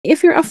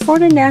If you're a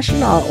foreign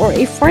national or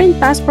a foreign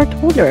passport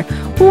holder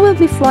who will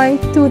be flying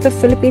to the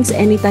Philippines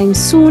anytime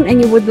soon and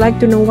you would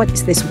like to know what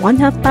is this One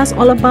Health Pass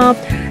all about,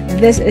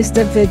 this is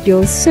the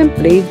video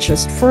simply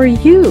just for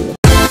you.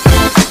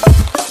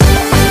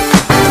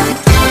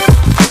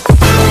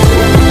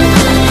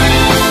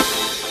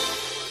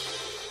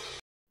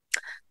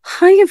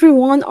 Hi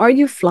everyone, are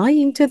you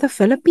flying to the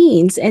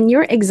Philippines and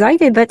you're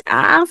excited that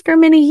after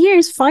many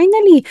years,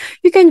 finally,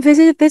 you can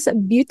visit this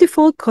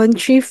beautiful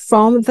country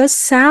from the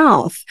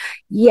south?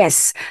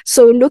 Yes,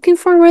 so looking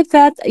forward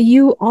that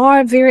you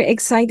are very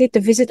excited to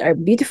visit our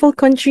beautiful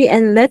country,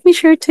 and let me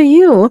share to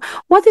you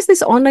what is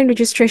this online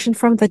registration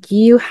form that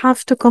you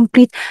have to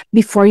complete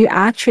before you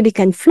actually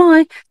can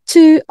fly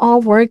to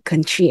our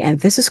country, and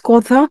this is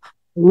called the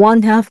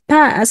One Health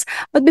Pass.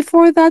 But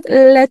before that,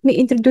 let me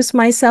introduce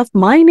myself.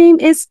 My name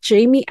is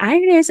Jamey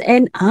Iris,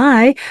 and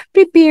I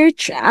prepare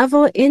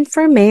travel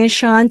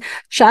information,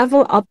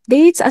 travel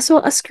updates, as well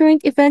as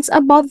current events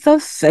about the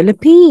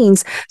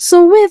Philippines.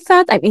 So with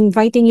that, I'm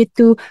inviting you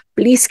to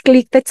please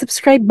click that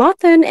subscribe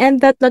button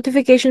and that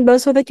notification bell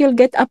so that you'll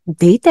get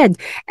updated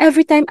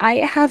every time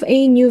I have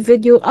a new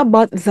video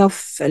about the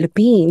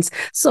Philippines.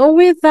 So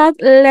with that,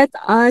 let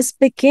us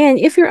begin.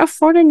 If you're a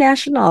foreign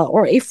national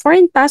or a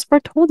foreign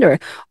passport holder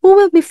who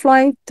will be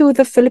flying to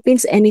the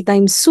Philippines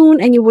anytime soon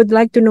and you would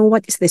like to know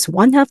what is this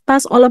One Health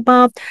Pass all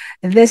about,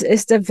 this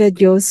is the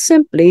video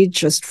simply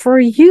just for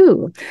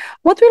you.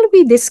 What will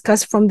we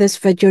discuss from this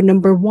video?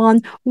 Number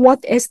one,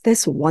 what is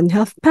this One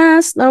Health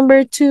Pass?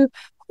 Number two,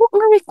 who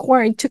are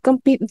required to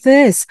complete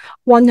this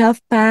One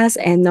Health Pass?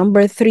 And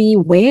number three,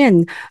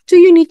 when do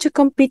you need to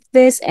complete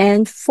this?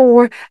 And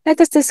four, let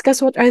us discuss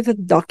what are the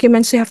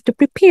documents you have to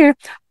prepare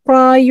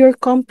prior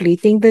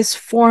completing this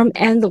form.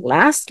 And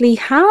lastly,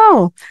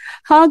 how?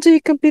 How do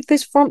you complete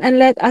this form? And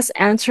let us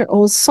answer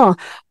also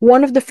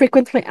one of the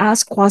frequently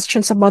asked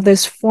questions about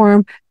this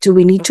form. Do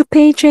we need to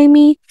pay,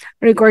 Jamey,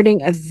 regarding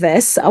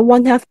this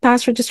One Health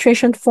Pass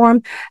registration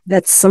form?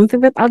 That's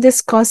something that I'll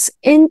discuss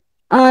in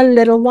a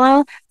little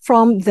while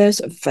from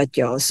this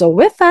video. So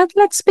with that,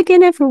 let's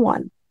begin,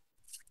 everyone.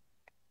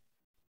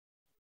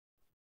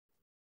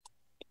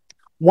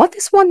 What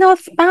is One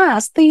Health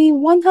Pass? The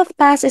One Health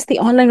Pass is the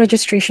online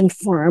registration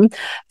form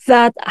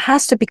that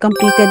has to be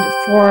completed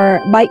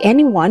by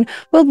anyone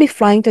who will be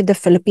flying to the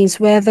Philippines,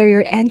 whether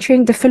you're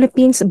entering the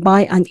Philippines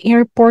by an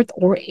airport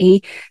or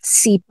a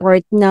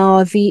seaport.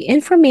 Now, the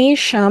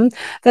information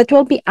that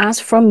will be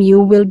asked from you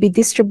will be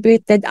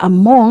distributed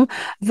among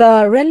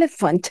the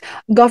relevant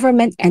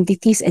government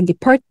entities and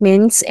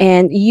departments,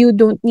 and you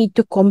don't need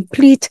to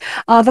complete.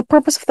 The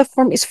purpose of the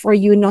form is for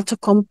you not to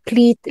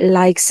complete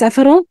like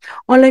several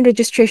online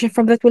registration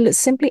form that will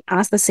simply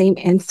ask the same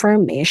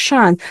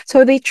information.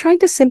 So they try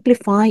to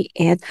simplify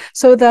it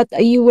so that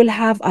you will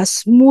have a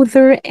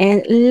smoother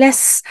and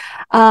less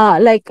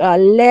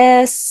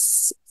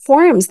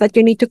forms that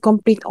you need to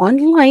complete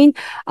online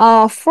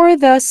for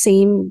the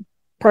same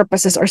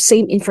purposes or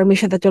same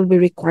information that will be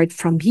required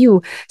from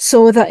you.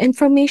 So the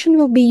information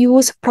will be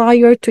used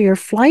prior to your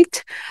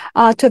flight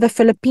to the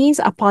Philippines,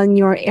 upon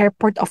your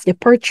airport of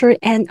departure,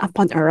 and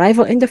upon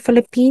arrival in the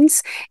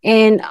Philippines,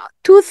 and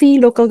to the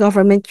local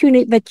government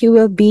unit that you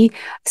will be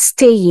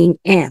staying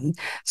in.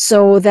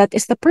 So that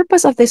is the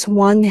purpose of this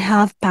One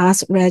Health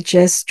Pass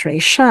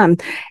registration.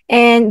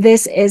 And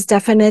this is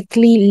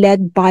definitely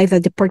led by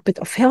the Department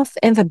of Health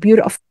and the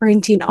Bureau of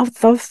Quarantine of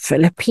the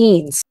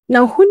Philippines.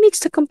 Now, who needs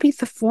to complete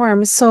the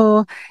form?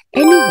 So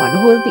anyone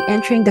who will be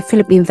entering the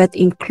Philippines, that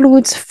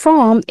includes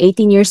from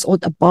 18 years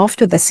old above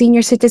to the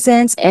senior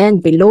citizens,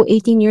 and below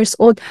 18 years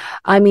old,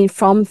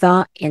 from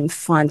the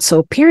infant.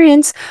 So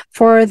parents,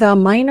 for the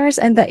minors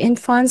and the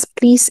infants,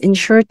 please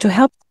ensure to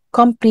help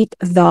complete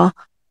the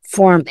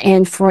form.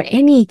 And for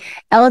any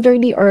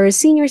elderly or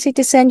senior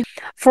citizen,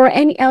 for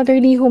any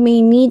elderly who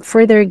may need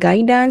further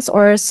guidance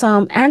or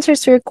some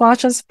answers to your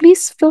questions,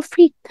 please feel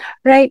free,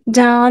 write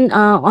down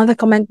on the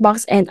comment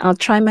box, and I'll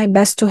try my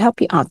best to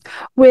help you out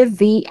with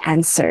the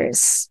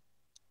answers.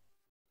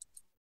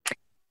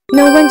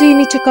 Now, when do you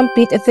need to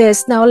complete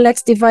this? Now,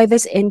 let's divide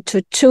this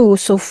into two.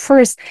 So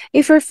first,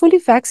 if you're fully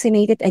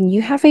vaccinated and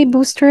you have a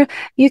booster,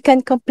 you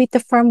can complete the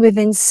form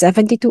within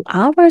 72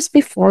 hours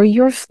before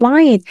your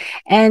flight.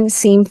 And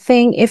same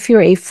thing, if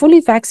you're a fully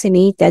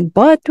vaccinated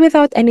but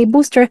without any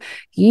booster,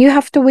 you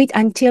have to wait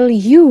until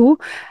you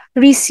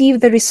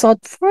receive the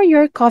result for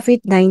your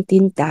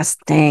COVID-19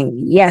 testing.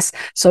 Yes,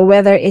 so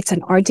whether it's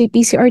an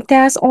RT-PCR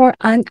test or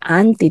an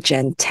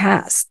antigen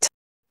test.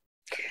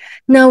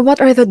 Now,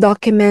 what are the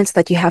documents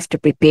that you have to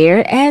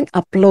prepare and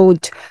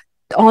upload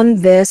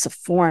on this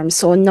form?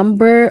 So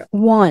number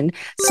one,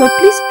 so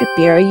please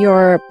prepare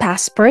your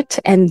passport,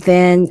 and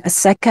then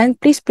second,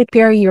 please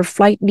prepare your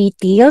flight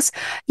details.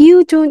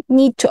 You don't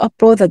need to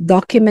upload the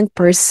document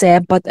per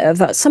se, but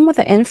some of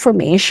the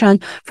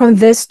information from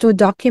these two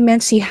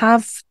documents, you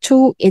have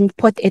to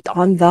input it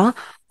on the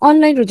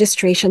online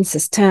registration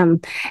system.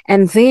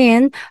 And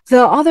then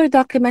the other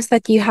documents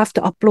that you have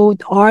to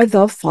upload are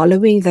the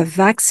following: the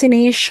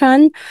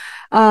vaccination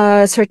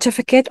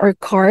certificate or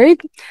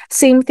card.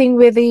 Same thing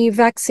with the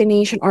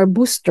vaccination or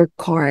booster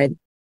card.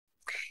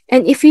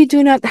 And if you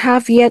do not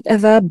have yet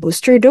the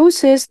booster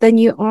doses, then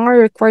you are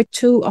required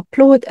to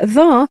upload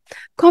the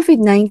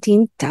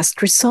COVID-19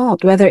 test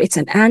result, whether it's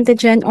an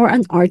antigen or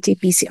an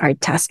RT-PCR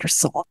test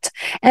result.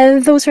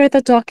 And those are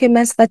the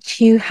documents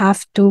that you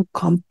have to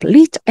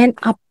complete and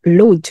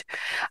upload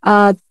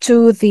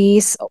to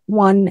this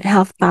One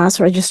Health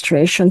Pass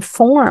registration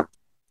form.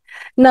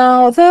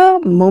 Now, the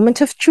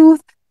moment of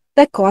truth,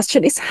 the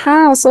question is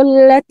how. So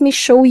let me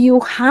show you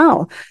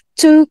how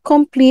to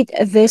complete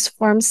this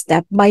form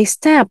step by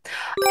step.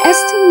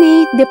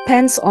 Estimate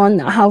depends on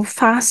how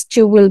fast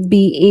you will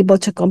be able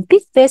to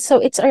complete this. So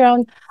it's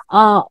around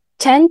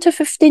 10 to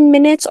 15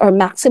 minutes or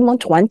maximum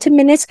 20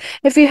 minutes.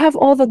 If you have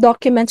all the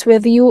documents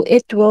with you,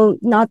 it will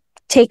not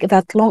take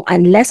that long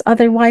unless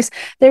otherwise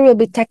there will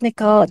be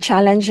technical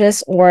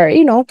challenges or,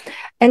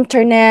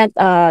 internet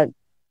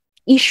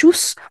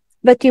issues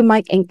that you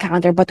might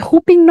encounter, but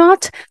hoping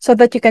not, so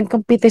that you can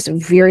complete this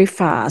very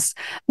fast.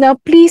 Now,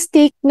 please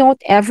take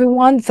note,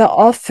 everyone, the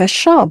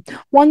official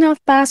One Health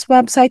Pass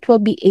website will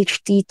be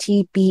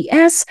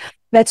https,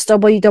 that's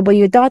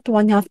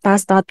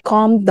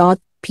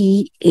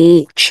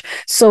www.onehealthpass.com.ph.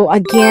 So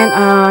again,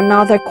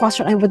 another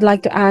question I would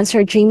like to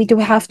answer, Jamie, do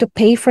we have to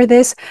pay for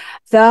this?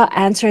 The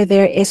answer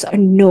there is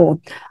no.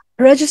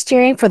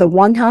 Registering for the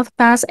One Health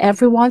Pass,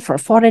 everyone, for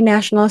foreign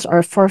nationals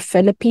or for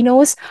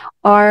Filipinos,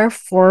 are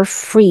for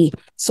free.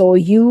 So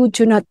you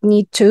do not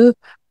need to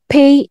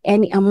pay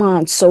any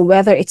amount. So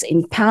whether it's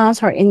in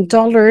pounds or in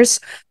dollars,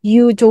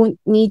 you don't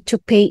need to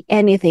pay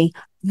anything.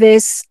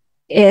 This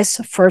is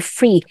for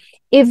free.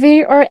 If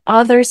there are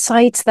other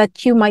sites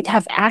that you might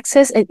have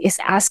access and is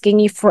asking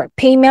you for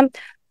payment,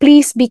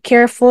 please be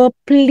careful.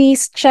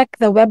 Please check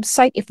the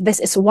website if this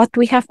is what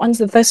we have on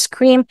the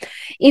screen.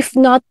 If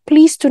not,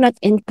 please do not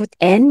input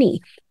any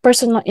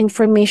personal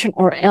information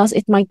or else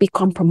it might be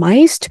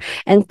compromised.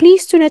 And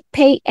please do not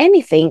pay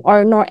anything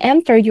or nor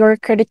enter your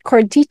credit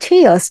card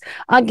details.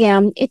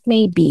 Again, it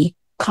may be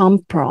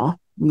compromised.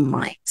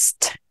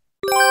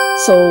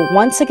 So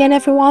once again,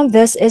 everyone,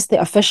 this is the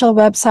official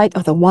website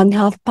of the One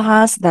Health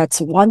Pass. That's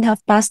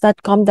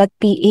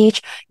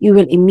onehealthpass.com.ph. You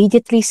will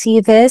immediately see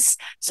this.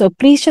 So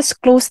please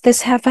just close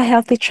this Have a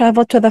Healthy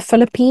Travel to the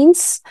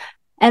Philippines.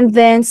 And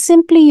then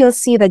simply you'll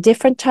see the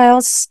different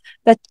tiles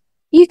that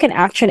you can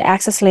actually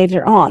access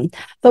later on.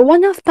 The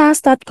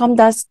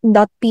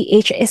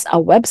onehealthpass.com.ph is a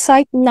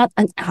website, not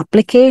an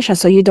application.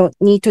 So you don't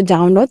need to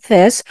download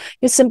this.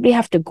 You simply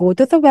have to go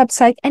to the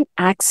website and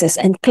access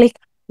and click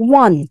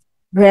one.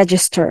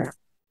 Register.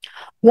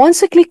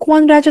 Once you click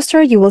one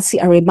register, you will see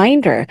a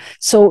reminder.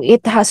 So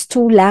it has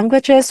two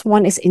languages.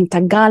 One is in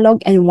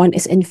Tagalog and one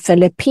is in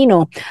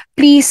Filipino.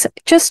 Please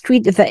just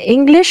read the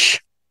English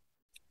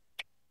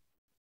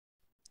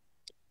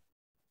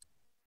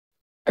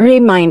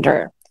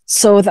reminder.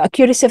 So the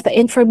accuracy of the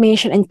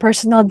information and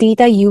personal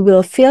data you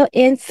will fill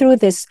in through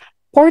this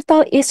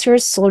portal is your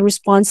sole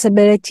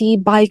responsibility.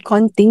 By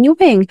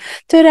continuing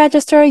to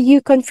register, you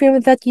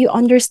confirm that you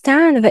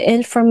understand the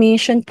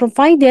information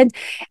provided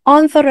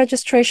on the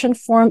registration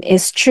form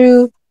is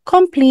true,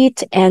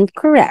 complete, and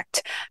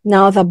correct.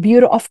 Now, the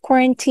Bureau of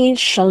Quarantine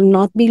shall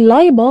not be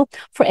liable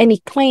for any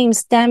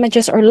claims,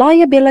 damages, or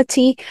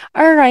liability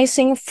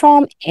arising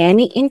from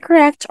any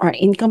incorrect or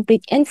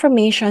incomplete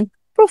information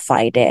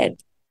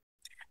provided.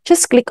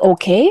 Just click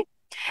OK.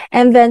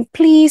 And then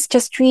please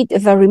just read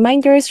the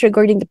reminders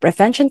regarding the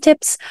prevention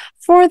tips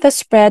for the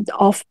spread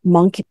of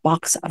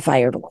monkeypox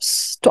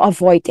virus to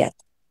avoid it.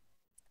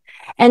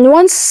 And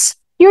once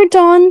you're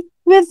done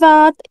with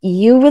that,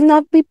 you will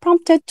not be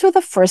prompted to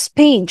the first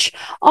page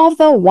of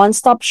the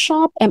one-stop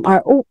shop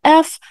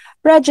MROF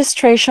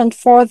registration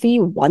for the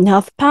One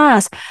Health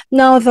Pass.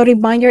 Now, the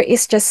reminder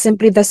is just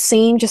simply the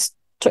same, just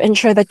to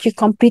ensure that you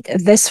complete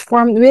this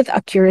form with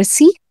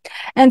accuracy.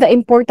 And the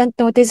important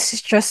notice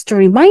is just to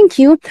remind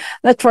you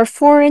that for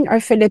foreign or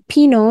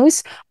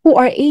Filipinos who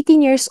are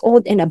 18 years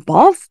old and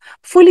above,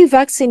 fully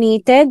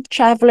vaccinated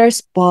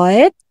travelers,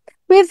 but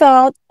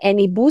without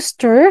any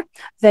booster,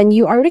 then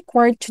you are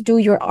required to do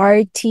your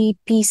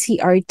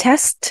RT-PCR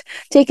test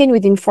taken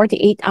within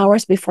 48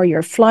 hours before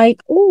your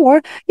flight,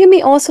 or you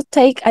may also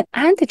take an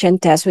antigen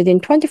test within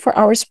 24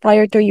 hours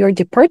prior to your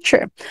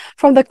departure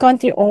from the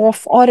country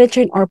of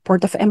origin or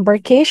port of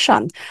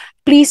embarkation.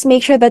 Please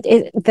make sure that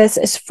this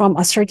is from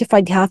a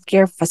certified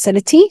healthcare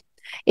facility.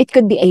 It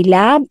could be a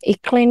lab, a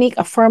clinic,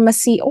 a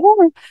pharmacy,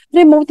 or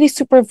remotely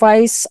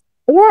supervised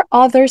or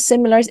other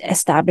similar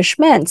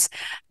establishments.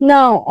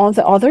 Now, on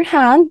the other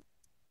hand,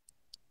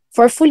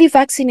 for fully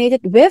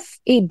vaccinated with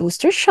a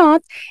booster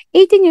shot,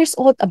 18 years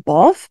old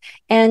above,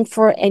 and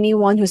for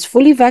anyone who's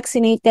fully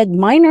vaccinated,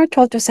 minor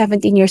 12 to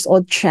 17 years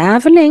old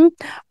traveling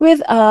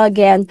with,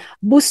 again,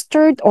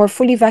 boosted or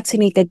fully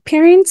vaccinated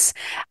parents,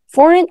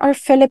 foreign or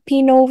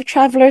Filipino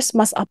travelers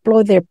must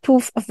upload their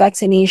proof of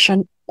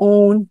vaccination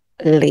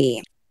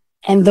only.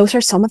 And those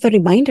are some of the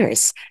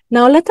reminders.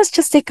 Now, let us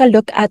just take a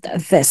look at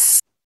this.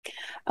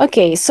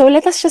 Okay, so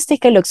let us just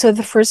take a look. So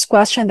the first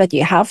question that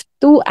you have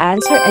to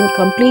answer and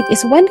complete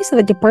is, when is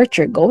the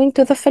departure going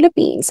to the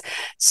Philippines?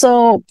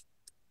 So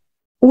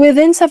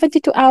within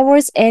 72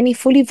 hours, any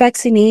fully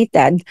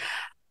vaccinated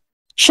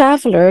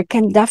traveler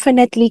can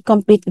definitely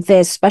complete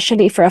this,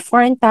 especially if you're a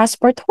foreign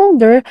passport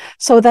holder.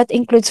 So that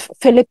includes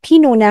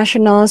Filipino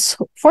nationals,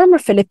 former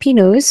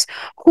Filipinos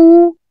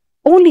who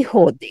only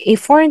hold a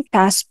foreign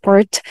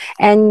passport,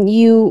 and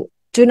you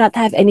do not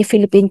have any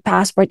Philippine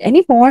passport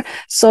anymore.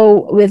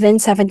 So within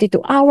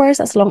 72 hours,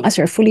 as long as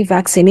you're fully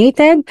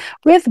vaccinated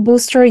with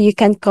booster, you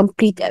can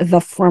complete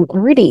the form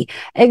already.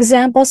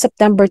 Example,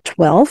 September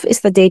 12th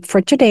is the date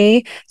for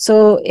today.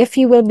 So if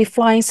you will be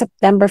flying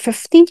September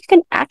 15th, you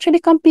can actually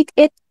complete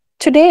it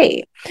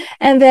today.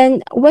 And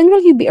then when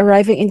will you be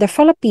arriving in the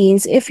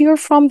Philippines? If you're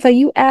from the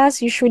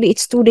US, usually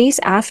it's 2 days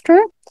after.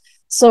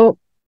 So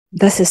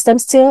the system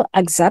still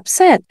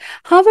accepts it.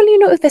 How will you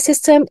know if the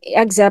system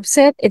accepts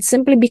it? It's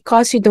simply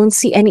because you don't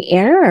see any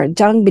error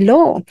down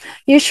below.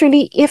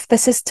 Usually, if the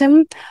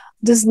system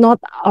does not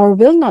or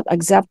will not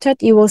accept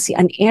it, you will see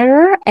an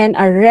error and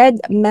a red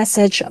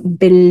message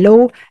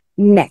below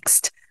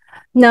next.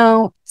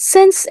 Now,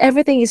 since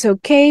everything is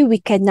okay, we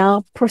can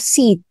now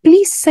proceed.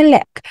 Please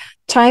select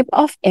type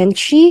of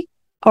entry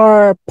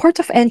or port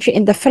of entry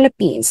in the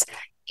Philippines.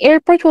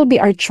 Airport will be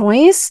our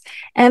choice,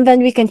 and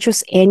then we can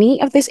choose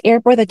any of this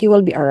airport that you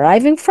will be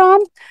arriving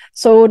from.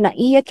 So,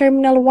 NAIA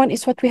Terminal 1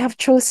 is what we have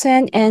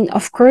chosen, and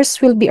of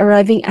course, we'll be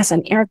arriving as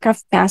an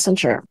aircraft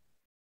passenger.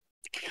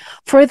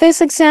 For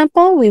this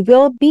example, we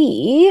will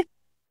be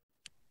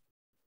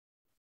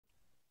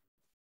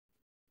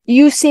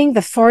using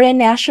the foreign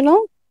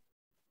national.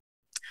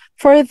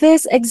 For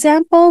this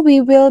example,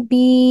 we will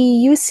be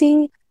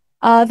using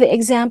the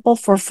example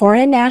for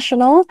foreign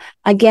national.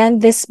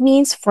 Again, this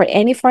means for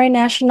any foreign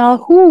national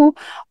who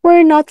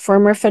were not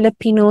former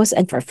Filipinos,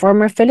 and for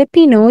former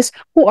Filipinos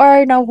who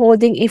are now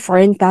holding a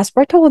foreign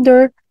passport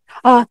holder.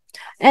 Uh,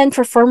 and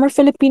for former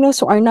Filipinos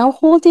who are now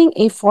holding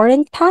a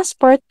foreign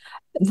passport,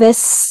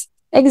 this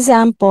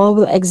example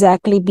will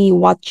exactly be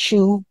what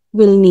you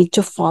will need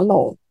to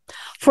follow.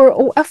 For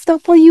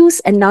OFWs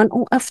and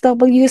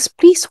non-OFWs,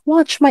 please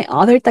watch my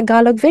other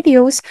Tagalog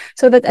videos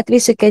so that at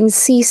least you can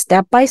see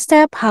step by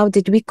step how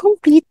did we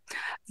complete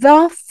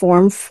the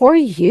form for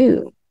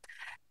you.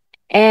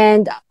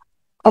 And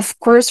of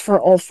course, for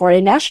all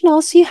foreign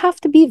nationals, you have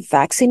to be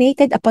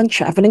vaccinated upon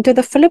traveling to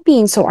the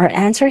Philippines. So our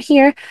answer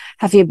here,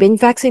 have you been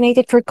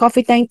vaccinated for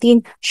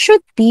COVID-19?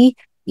 Should be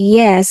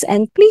yes.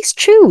 And please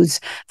choose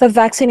the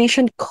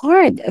vaccination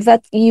card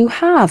that you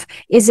have.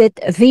 Is it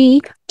the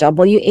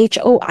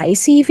WHO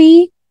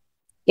ICV?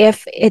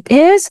 If it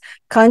is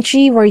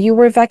country where you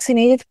were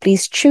vaccinated,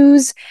 please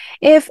choose.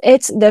 If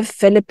it's the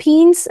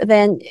Philippines,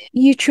 then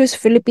you choose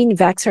Philippine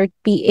Vaxxer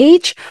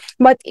PH.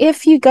 But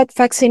if you got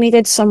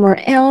vaccinated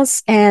somewhere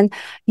else and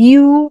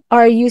you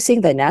are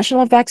using the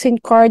national vaccine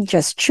card,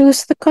 just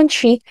choose the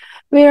country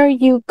where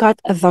you got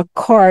the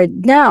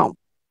card. Now,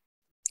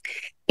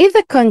 if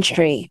the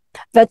country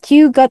that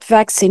you got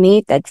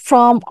vaccinated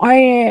from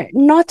are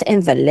not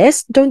in the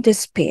list, don't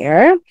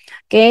despair.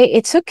 Okay,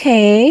 it's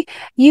okay.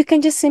 You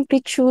can just simply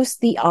choose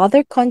the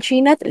other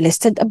country not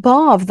listed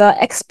above. The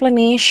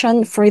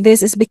explanation for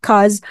this is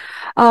because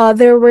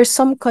there were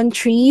some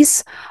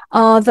countries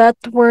that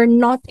were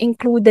not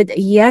included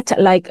yet,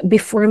 like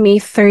before May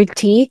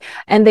 30,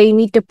 and they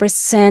need to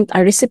present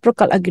a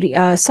reciprocal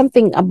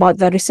something about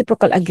the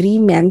reciprocal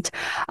agreement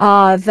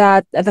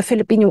that the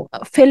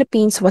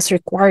Philippines was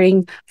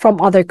requiring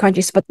from other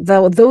countries, but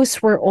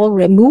those were all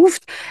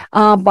removed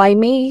by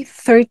May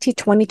 30,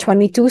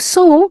 2022.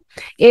 So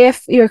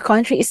if your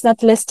country is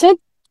not listed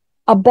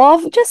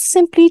above, just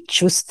simply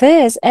choose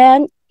this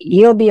and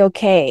you'll be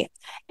okay.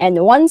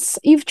 And once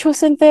you've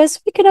chosen this,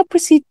 we can now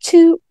proceed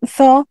to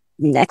the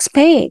next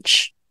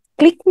page.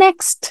 Click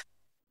next.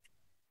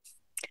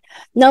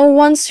 Now,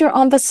 once you're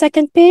on the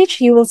second page,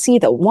 you will see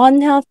the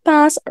One Health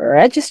Pass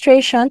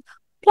registration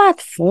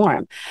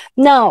platform.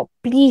 Now,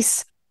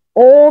 please,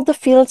 all the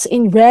fields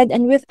in red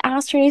and with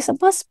asterisks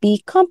must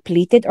be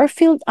completed or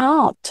filled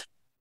out.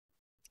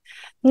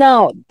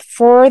 Now,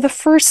 for the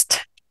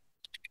first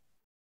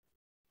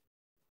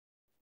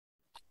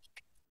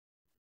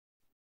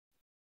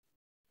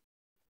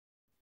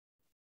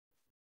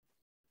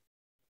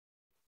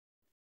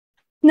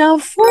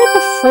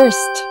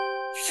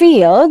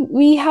field,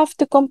 we have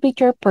to complete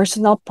your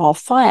personal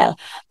profile.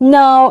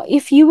 Now,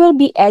 if you will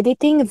be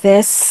editing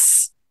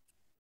this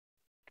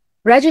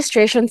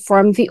registration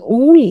form, the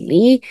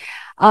only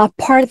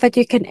part that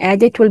you can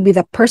edit will be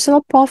the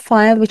personal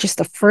profile, which is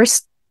the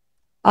first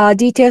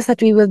details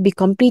that we will be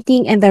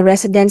completing, and the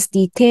residence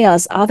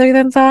details. Other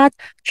than that,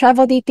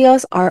 travel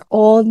details are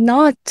all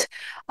not,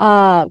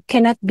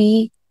 cannot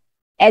be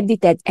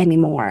edited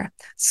anymore.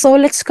 So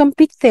let's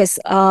complete this.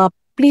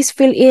 Please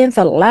fill in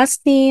the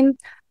last name,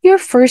 your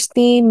first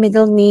name,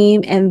 middle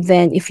name, and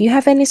then if you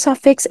have any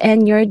suffix,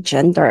 and your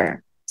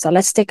gender. So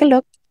let's take a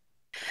look.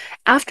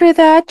 After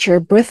that, your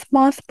birth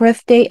month,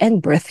 birthday,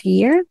 and birth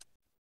year.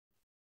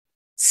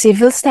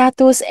 civil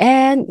status,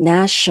 and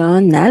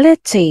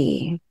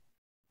nationality.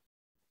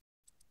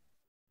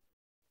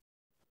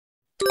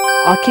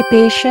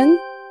 Occupation.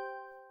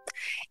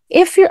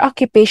 If your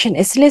occupation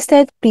is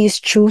listed, please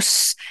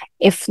choose.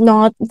 If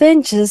not,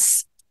 then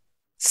just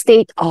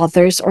state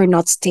others or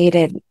not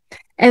stated.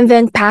 And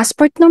then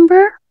passport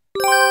number.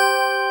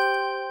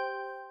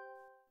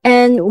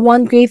 And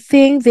one great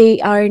thing, they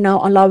are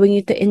now allowing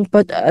you to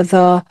input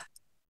the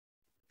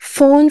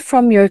phone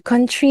from your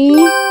country.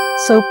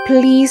 So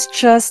please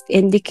just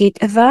indicate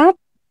that.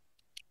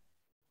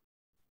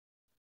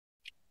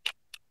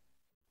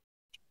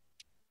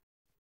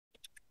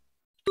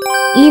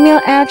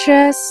 Email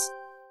address.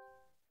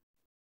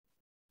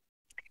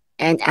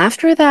 And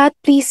after that,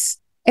 please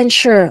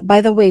ensure,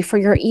 by the way, for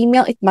your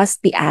email, it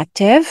must be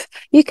active.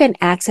 You can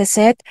access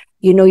it.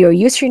 You know your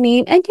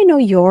username and you know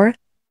your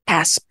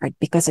password.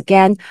 Because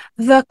again,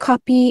 the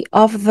copy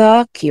of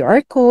the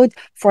QR code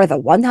for the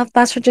One Health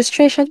Pass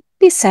registration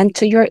be sent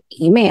to your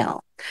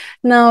email.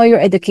 Now, your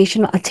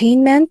educational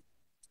attainment,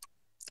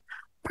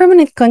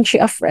 permanent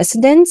country of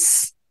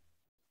residence,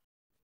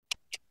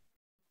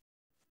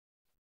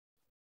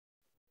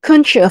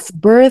 country of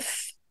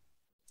birth,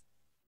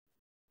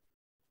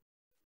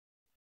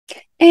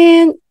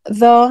 and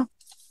the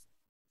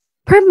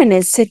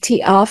permanent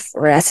city of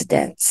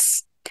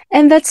residence.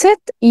 And that's it.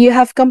 You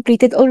have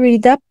completed already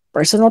the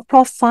personal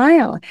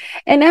profile.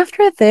 And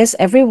after this,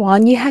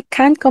 everyone,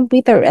 can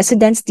complete the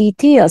residence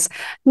details.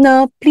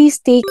 Now, please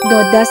take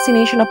the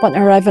destination upon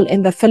arrival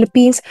in the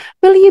Philippines.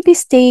 Will you be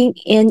staying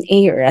in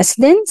a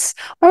residence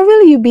or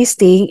will you be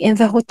staying in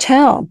the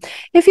hotel?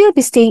 If you'll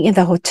be staying in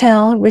the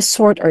hotel,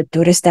 resort, or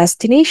tourist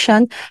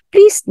destination,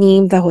 please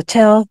name the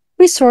hotel,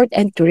 resort,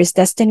 and tourist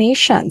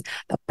destination,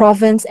 the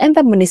province, and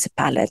the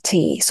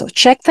municipality. So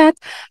check that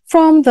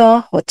from the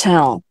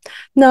hotel.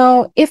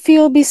 Now, if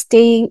you'll be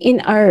staying in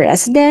our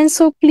residence,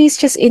 so please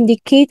just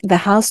indicate the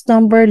house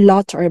number,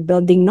 lot, or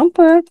building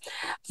number,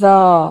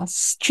 the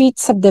street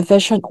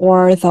subdivision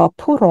or the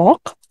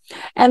purok,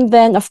 and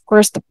then, of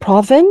course, the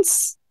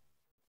province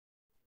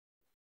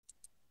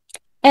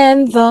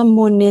and the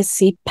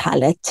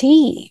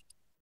municipality.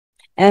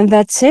 And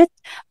that's it.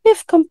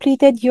 We've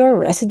completed your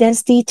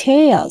residence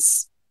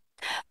details.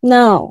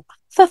 Now,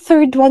 the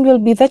third one will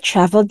be the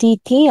travel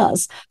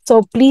details.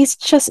 So please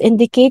just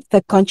indicate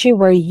the country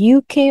where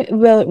you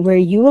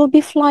will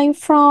be flying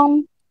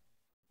from.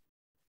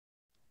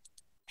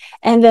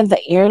 And then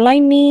the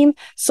airline name.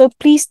 So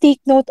please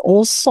take note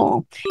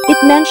also. It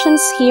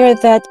mentions here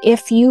that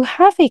if you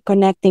have a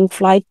connecting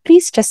flight,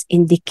 please just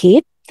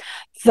indicate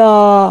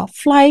the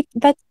flight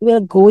that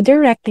will go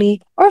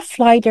directly or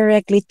fly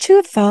directly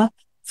to the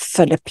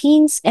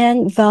Philippines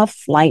and the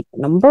flight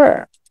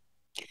number.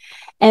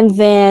 And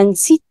then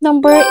seat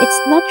number, it's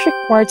not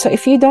required. So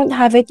if you don't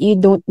have it, you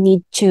don't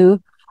need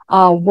to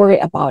worry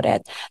about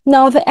it.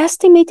 Now, the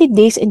estimated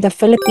days in the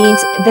Philippines,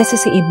 this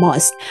is a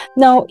must.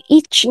 Now,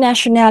 each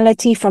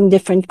nationality from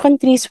different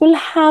countries will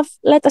have,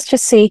 let us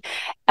just say,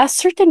 a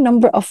certain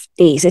number of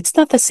days. It's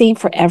not the same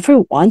for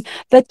everyone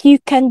that you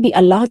can be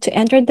allowed to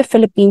enter the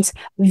Philippines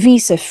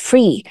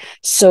visa-free.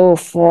 So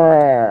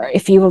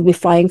if you will be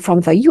flying from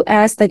the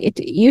US, that it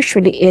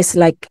usually is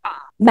like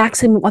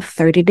maximum of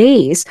 30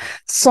 days.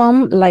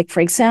 Some, like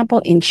for example,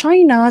 in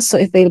China, so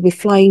if they'll be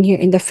flying here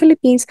in the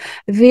Philippines,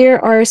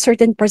 there are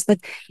certain parts that,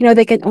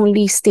 they can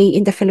only stay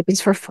in the Philippines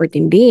for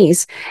 14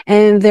 days.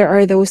 And there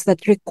are those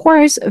that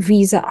requires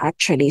visa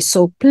actually.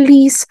 So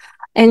please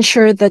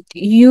ensure that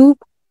you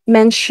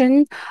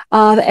mention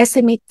the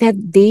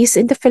estimated days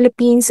in the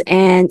Philippines.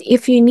 And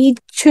if you need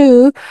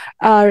to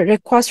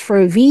request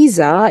for a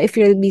visa, if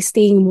you'll be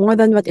staying more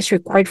than what is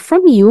required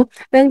from you,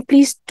 then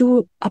please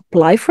do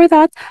apply for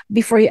that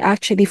before you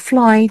actually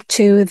fly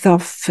to the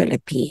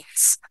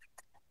Philippines.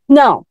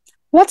 Now,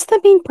 what's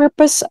the main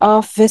purpose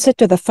of visit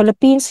to the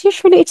Philippines?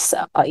 Usually it's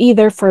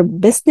either for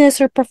business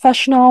or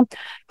professional,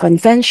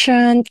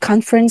 convention,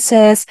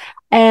 conferences,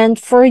 and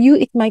for you,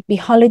 it might be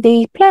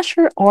holiday,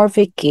 pleasure, or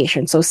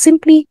vacation. So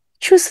simply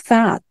choose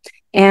that.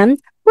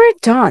 And we're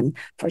done.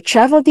 For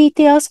travel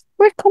details,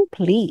 we're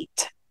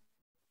complete.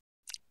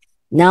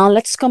 Now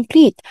let's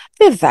complete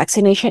the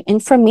vaccination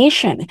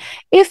information.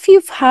 If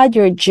you've had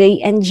your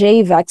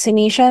J&J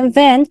vaccination,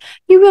 then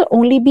you will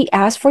only be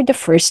asked for the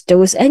first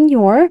dose and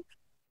your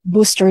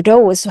booster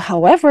dose.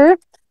 However,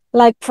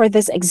 like for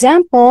this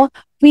example,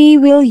 we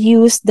will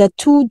use the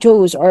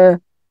 2-dose, or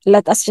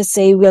let us just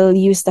say we'll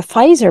use the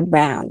Pfizer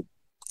brand.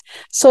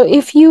 So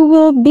if you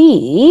will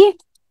be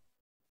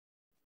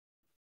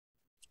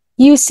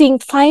using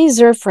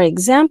Pfizer, for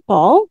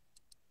example,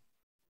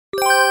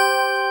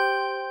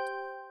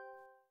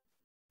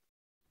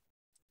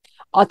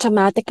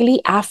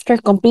 automatically after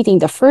completing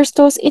the first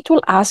dose, it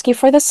will ask you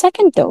for the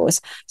second dose.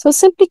 So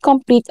simply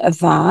complete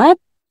that.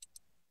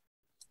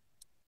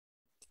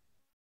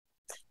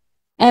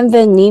 And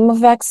the name of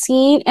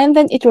vaccine, and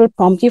then it will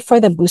prompt you for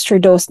the booster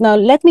dose. Now,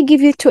 let me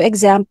give you 2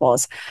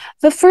 examples.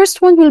 The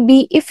first one will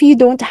be if you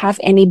don't have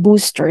any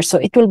booster. So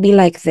it will be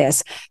like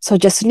this. So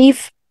just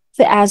leave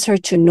the answer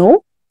to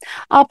no.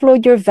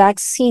 Upload your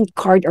vaccine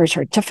card or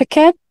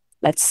certificate.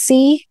 Let's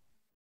see.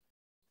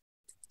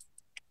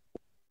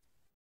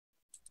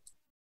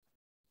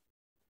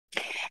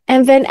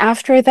 And then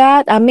after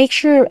that, make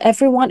sure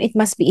everyone, it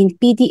must be in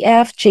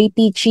PDF,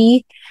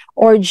 JPG,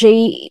 or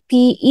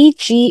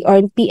JPEG,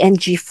 or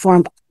PNG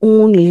form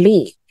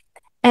only.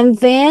 And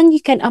then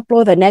you can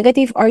upload the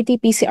negative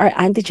RT-PCR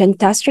antigen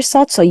test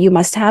result. So you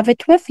must have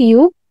it with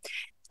you.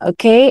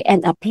 Okay,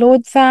 and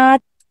upload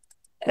that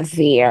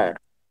there.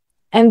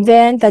 And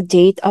then the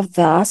date of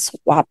the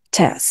swab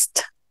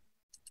test.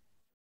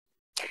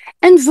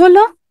 And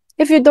voila,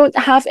 if you don't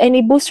have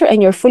any booster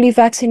and you're fully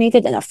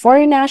vaccinated and a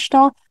foreign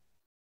national,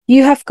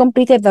 you have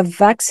completed the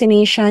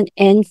vaccination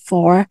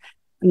information.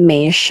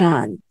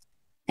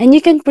 And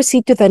you can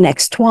proceed to the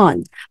next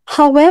one.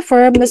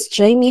 However, Miss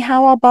Jamey,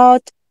 how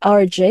about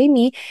our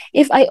Jamey?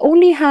 If I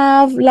only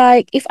have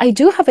if I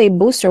do have a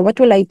booster, what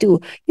will I do?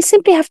 You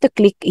simply have to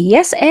click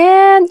yes,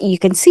 and you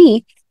can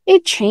see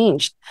it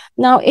changed.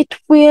 Now it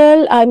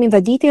will,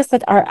 the details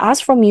that are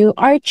asked from you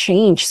are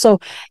changed. So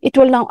it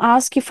will now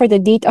ask you for the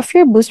date of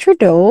your booster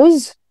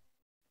dose,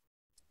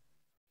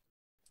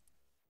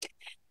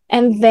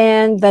 and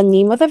then the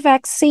name of the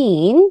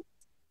vaccine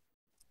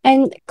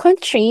and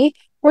country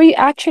where you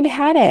actually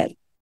had it.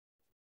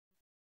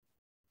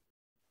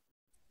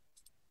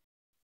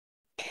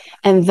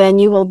 And then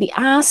you will be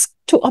asked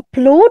to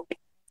upload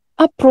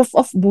a proof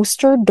of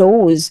booster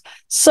dose.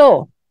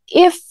 So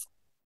if,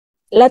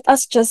 let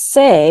us just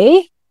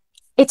say,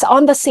 it's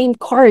on the same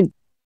card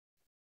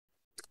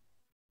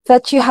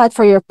that you had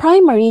for your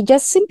primary,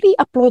 just simply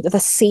upload the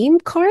same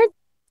card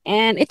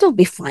and it will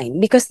be fine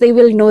because they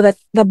will know that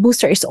the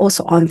booster is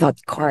also on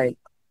that card.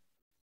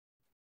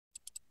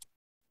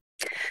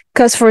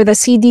 Because for the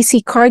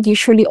CDC card,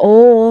 usually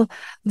all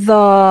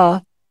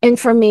the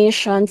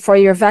information for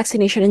your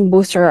vaccination and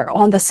booster are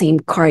on the same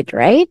card,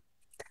 right?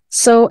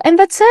 So, and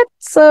that's it.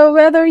 So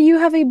whether you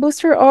have a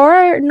booster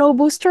or no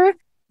booster,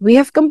 we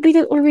have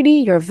completed already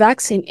your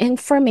vaccine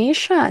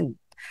information.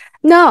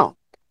 Now,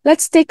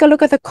 let's take a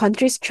look at the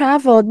countries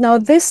traveled. Now,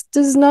 this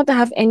does not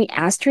have any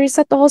asterisks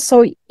at all,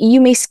 so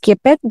you may skip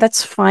it.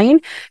 That's fine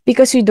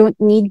because you don't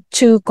need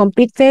to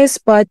complete this.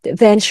 But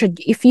then,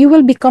 if you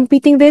will be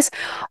completing this,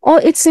 all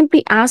it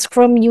simply asks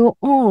from you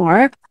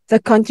are the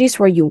countries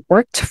where you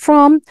worked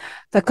from,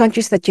 the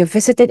countries that you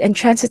visited and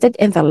transited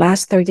in the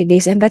last 30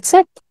 days, and that's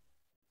it.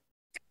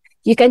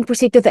 You can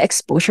proceed to the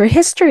exposure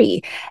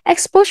history.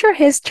 Exposure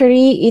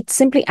history, it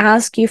simply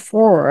asks you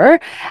for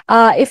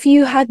if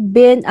you had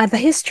been at the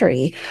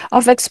history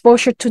of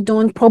exposure to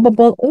known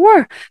probable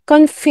or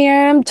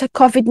confirmed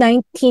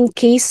COVID-19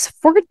 case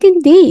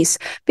 14 days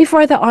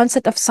before the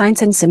onset of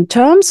signs and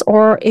symptoms,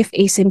 or if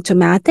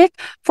asymptomatic,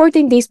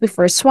 14 days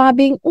before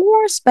swabbing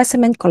or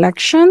specimen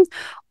collection,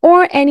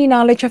 or any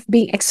knowledge of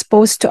being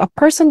exposed to a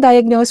person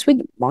diagnosed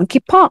with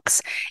monkeypox.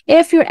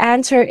 If your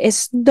answer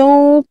is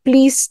no,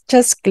 please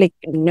just click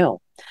no.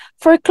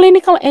 For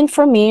clinical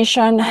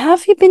information,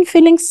 have you been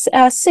feeling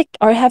sick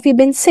or have you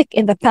been sick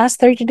in the past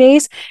 30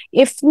 days?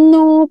 If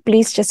no,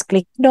 please just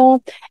click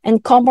no.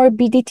 And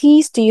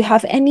comorbidities, do you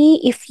have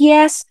any? If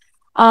yes,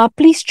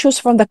 please choose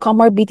from the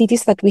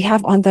comorbidities that we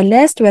have on the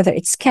list, whether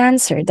it's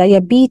cancer,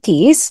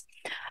 diabetes,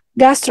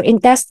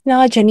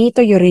 gastrointestinal,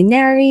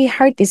 genitourinary,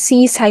 heart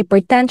disease,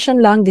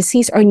 hypertension, lung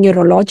disease, or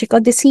neurological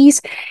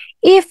disease.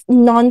 If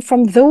none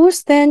from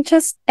those, then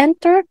just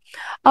enter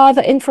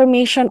the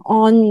information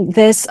on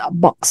this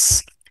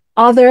box,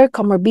 other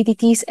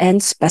comorbidities,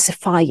 and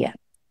specify it.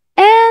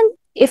 And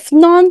if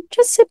none,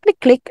 just simply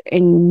click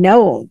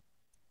no.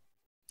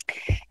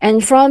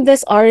 And from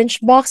this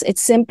orange box, it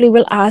simply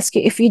will ask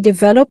you if you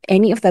develop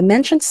any of the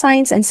mentioned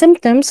signs and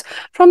symptoms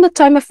from the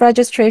time of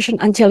registration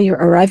until your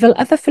arrival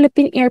at the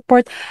Philippine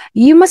airport.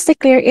 You must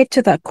declare it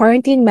to the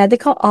quarantine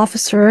medical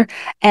officer,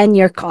 and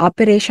your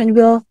cooperation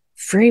will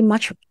very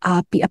much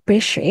be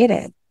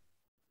appreciated.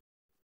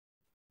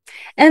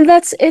 And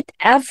that's it,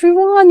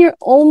 everyone. You're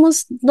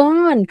almost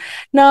done.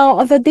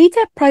 Now, the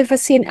data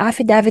privacy and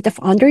affidavit of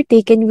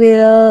undertaking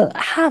will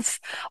have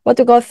what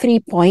we call 3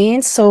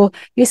 points. So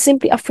you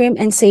simply affirm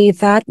and say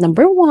that,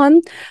 number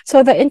one,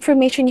 so the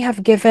information you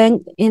have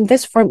given in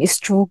this form is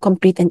true,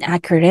 complete, and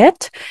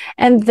accurate.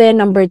 And then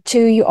number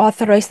two, you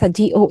authorize the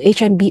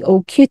DOH and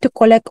BOQ to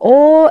collect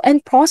all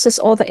and process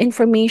all the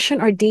information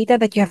or data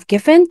that you have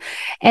given.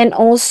 And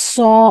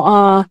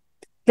also,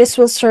 this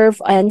will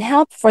serve and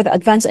help for the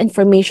advanced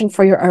information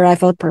for your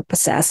arrival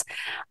purposes.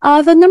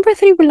 The number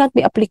three will not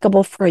be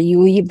applicable for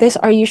you. These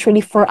are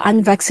usually for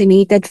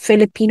unvaccinated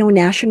Filipino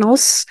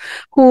nationals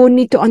who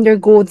need to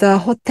undergo the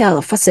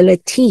hotel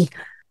facility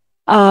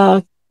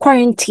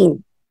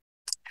quarantine.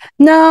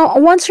 Now,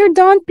 once you're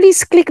done,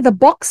 please click the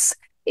box.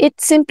 It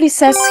simply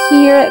says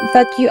here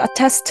that you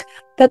attest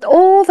that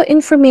all the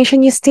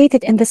information you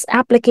stated in this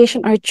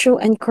application are true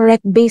and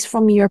correct based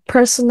from your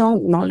personal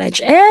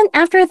knowledge. And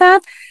after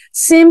that,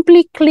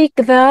 simply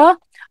enter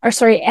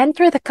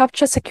the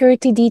CAPTCHA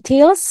security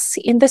details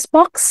in this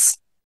box.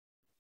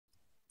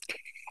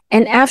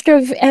 And after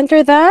you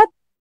enter that,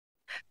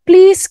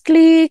 please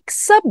click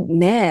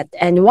submit.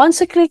 And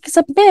once you click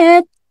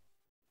submit,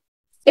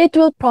 it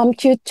will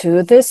prompt you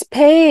to this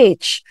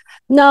page.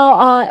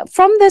 Now,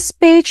 from this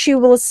page, you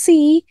will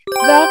see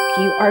the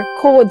QR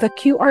code. The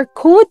QR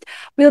code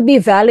will be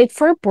valid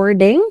for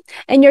boarding,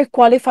 and you're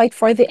qualified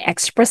for the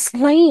express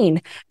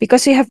lane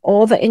because you have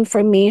all the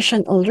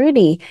information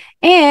already.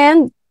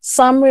 And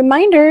some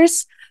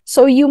reminders.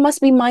 So you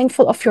must be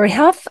mindful of your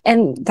health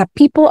and the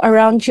people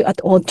around you at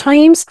all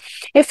times.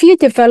 If you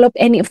develop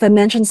any of the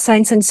mentioned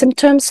signs and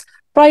symptoms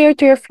prior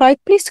to your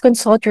flight, please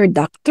consult your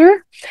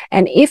doctor.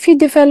 And if you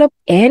develop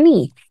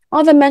any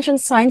of the mentioned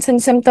signs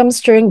and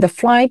symptoms during the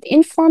flight,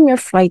 inform your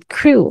flight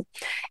crew.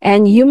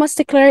 And you must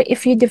declare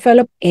if you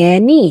develop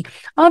any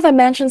of the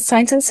mentioned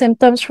signs and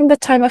symptoms from the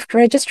time of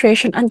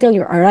registration until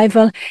your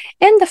arrival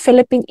in the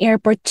Philippine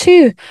airport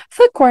to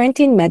the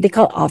quarantine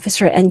medical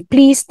officer. And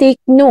please take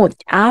note,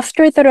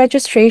 after the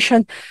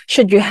registration,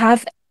 should you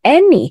have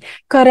any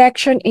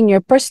correction in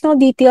your personal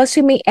details,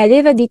 you may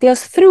edit the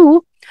details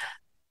through.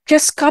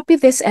 Just copy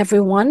this,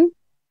 everyone.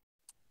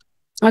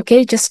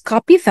 Okay, just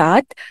copy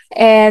that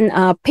and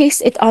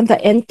paste it on the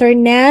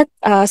internet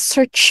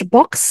search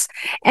box.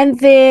 And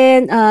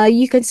then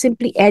you can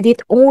simply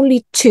edit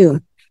only two,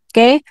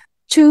 okay?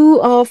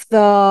 Two of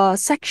the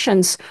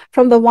sections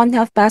from the One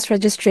Health Pass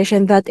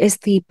registration, that is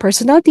the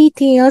personal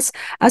details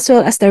as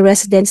well as the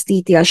residence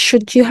details.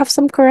 Should you have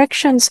some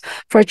corrections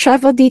for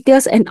travel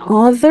details and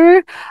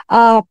other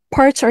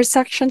parts or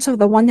sections of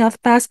the One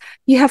Health Pass,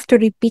 you have to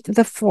repeat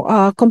the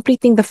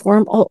completing the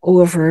form all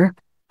over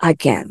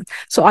again.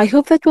 So I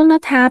hope that will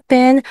not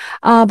happen.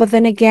 But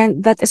then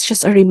again, that is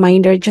just a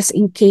reminder, just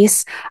in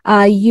case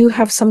you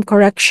have some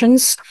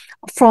corrections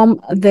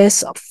from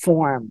this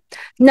form.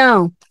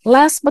 Now,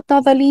 last but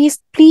not the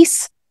least,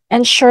 please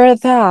ensure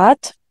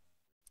that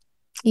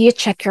you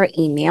check your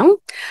email.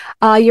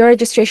 Your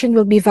registration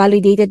will be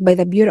validated by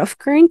the Bureau of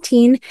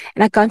Quarantine,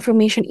 and a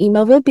confirmation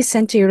email will be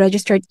sent to your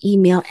registered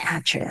email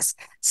address.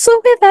 So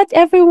with that,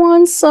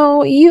 everyone,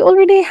 so you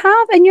already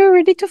have and you're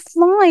ready to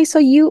fly. So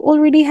you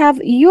already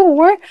have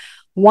your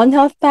One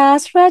Health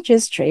Pass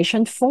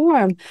registration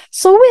form.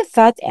 So with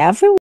that,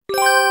 everyone,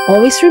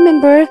 always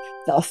remember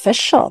the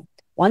official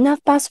One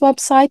Health Pass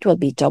website will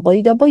be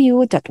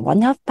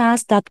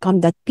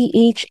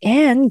www.onehealthpass.com.ph,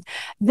 and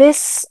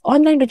this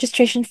online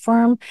registration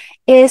form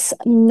is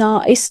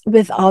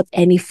without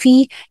any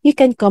fee. You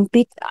can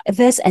complete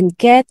this and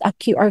get a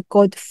QR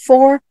code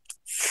for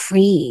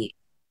free.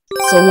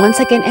 So once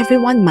again,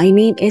 everyone, my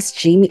name is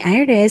Jamey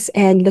Iris,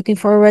 and looking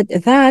forward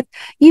that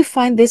you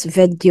find this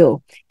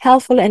video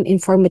helpful and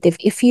informative.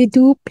 If you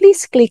do,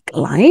 please click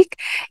like,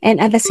 and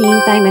at the same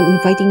time, I'm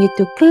inviting you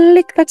to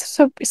click that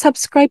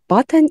subscribe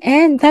button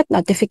and that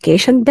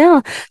notification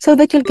bell so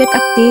that you'll get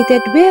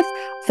updated with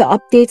the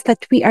updates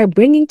that we are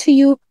bringing to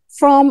you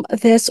from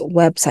this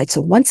website.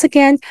 So once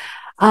again,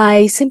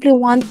 I simply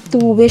want to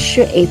wish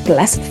you a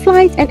blessed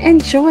flight and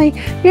enjoy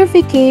your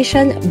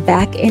vacation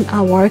back in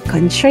our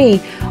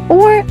country.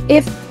 Or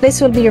if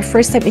this will be your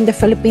first time in the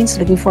Philippines,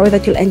 looking forward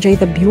that you'll enjoy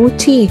the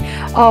beauty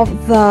of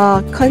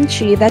the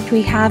country that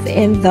we have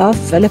in the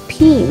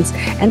Philippines.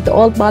 And to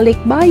all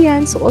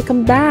Balikbayan, so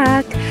welcome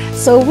back.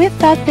 So with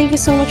that, thank you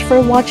so much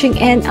for watching,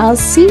 and I'll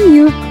see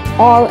you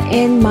all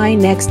in my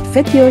next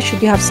video.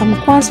 Should you have some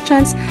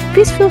questions,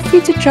 please feel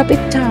free to drop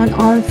it down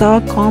on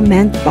the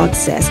comment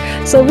boxes.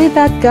 So with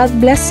that, God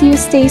bless you,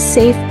 stay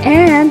safe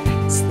and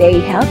stay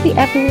healthy,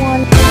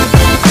 everyone.